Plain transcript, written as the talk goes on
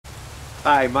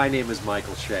Hi, my name is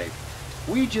Michael Shea.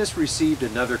 We just received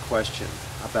another question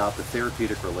about the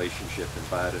therapeutic relationship in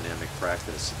biodynamic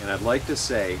practice, and I'd like to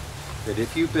say that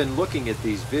if you've been looking at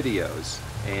these videos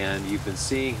and you've been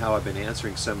seeing how I've been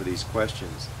answering some of these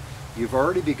questions, you've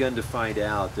already begun to find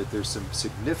out that there's some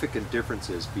significant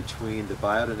differences between the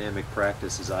biodynamic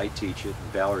practice as I teach it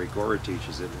and Valerie Gora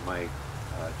teaches it in my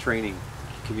training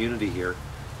community here,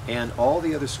 and all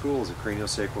the other schools of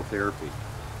craniosacral therapy.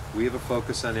 We have a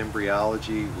focus on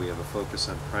embryology, we have a focus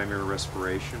on primary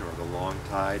respiration, or the long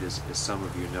tide as some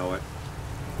of you know it.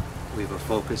 We have a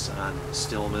focus on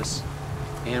stillness,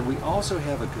 and we also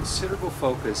have a considerable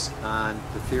focus on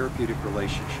the therapeutic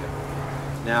relationship.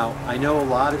 Now, I know a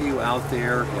lot of you out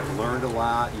there have learned a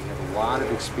lot, you have a lot of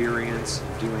experience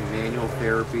in doing manual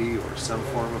therapy or some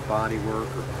form of body work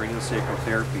or craniosacral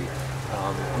therapy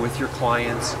with your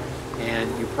clients.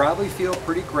 And you probably feel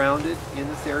pretty grounded in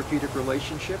the therapeutic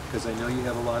relationship because I know you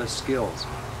have a lot of skills.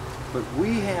 But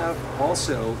we have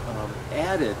also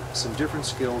added some different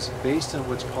skills based on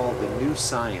what's called the new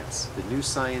science. The new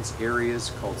science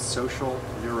areas called social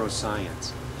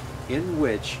neuroscience, in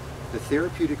which the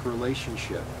therapeutic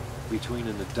relationship between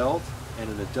an adult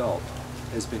and an adult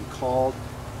has been called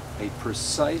a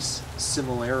precise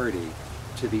similarity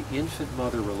to the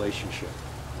infant-mother relationship.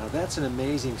 Now that's an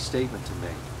amazing statement to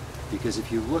make. Because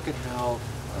if you look at how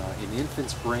an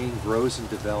infant's brain grows and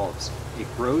develops, it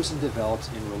grows and develops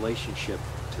in relationship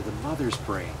to the mother's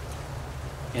brain.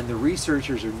 And the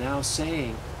researchers are now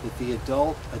saying that the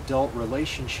adult-adult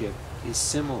relationship is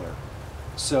similar.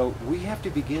 So we have to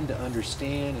begin to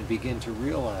understand and begin to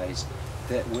realize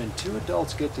that when two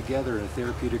adults get together in a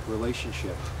therapeutic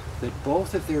relationship, that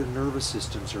both of their nervous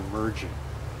systems are merging.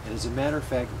 And as a matter of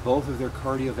fact, both of their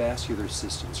cardiovascular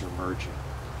systems are merging.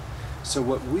 So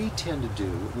what we tend to do,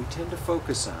 what we tend to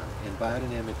focus on in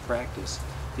biodynamic practice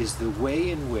is the way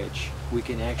in which we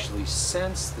can actually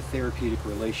sense the therapeutic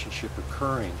relationship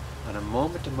occurring on a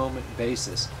moment-to-moment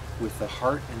basis with the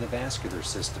heart and the vascular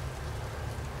system.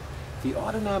 The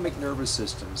autonomic nervous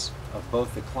systems of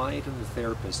both the client and the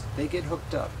therapist, they get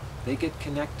hooked up, they get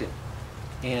connected.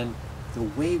 And the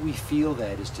way we feel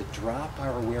that is to drop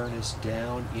our awareness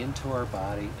down into our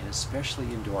body and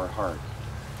especially into our heart.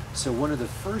 So one of the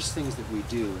first things that we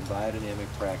do in biodynamic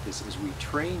practice is we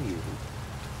train you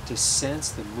to sense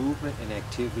the movement and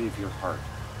activity of your heart,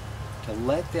 to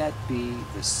let that be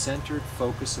the centered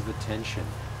focus of attention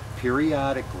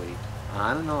periodically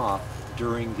on and off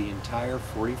during the entire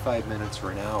 45 minutes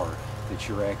or an hour that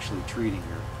you're actually treating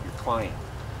your client.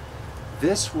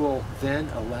 This will then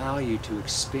allow you to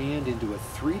expand into a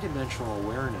three-dimensional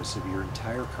awareness of your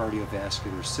entire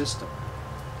cardiovascular system.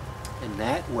 And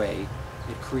that way,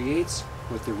 it creates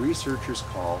what the researchers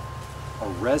call a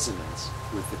resonance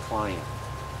with the client.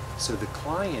 So the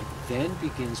client then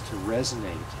begins to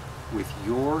resonate with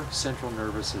your central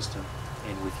nervous system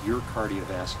and with your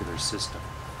cardiovascular system.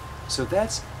 So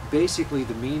that's basically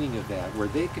the meaning of that, where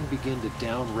they can begin to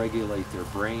down-regulate their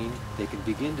brain, they can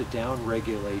begin to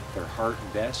down-regulate their heart and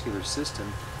vascular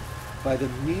system by the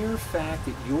mere fact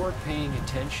that you're paying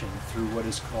attention through what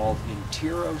is called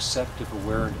interoceptive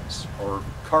awareness, or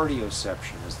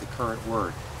cardioception is the current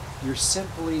word. You're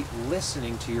simply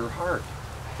listening to your heart,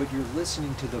 but you're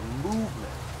listening to the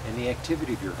movement and the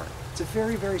activity of your heart. It's a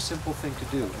very, very simple thing to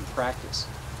do in practice.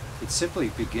 It simply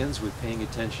begins with paying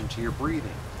attention to your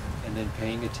breathing, and then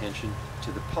paying attention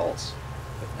to the pulse,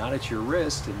 but not at your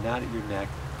wrist and not at your neck,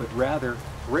 but rather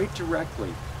right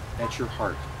directly at your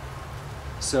heart.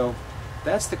 So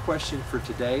that's the question for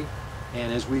today,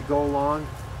 and as we go along,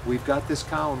 we've got this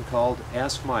column called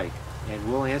Ask Mike,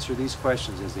 and we'll answer these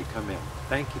questions as they come in.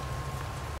 Thank you.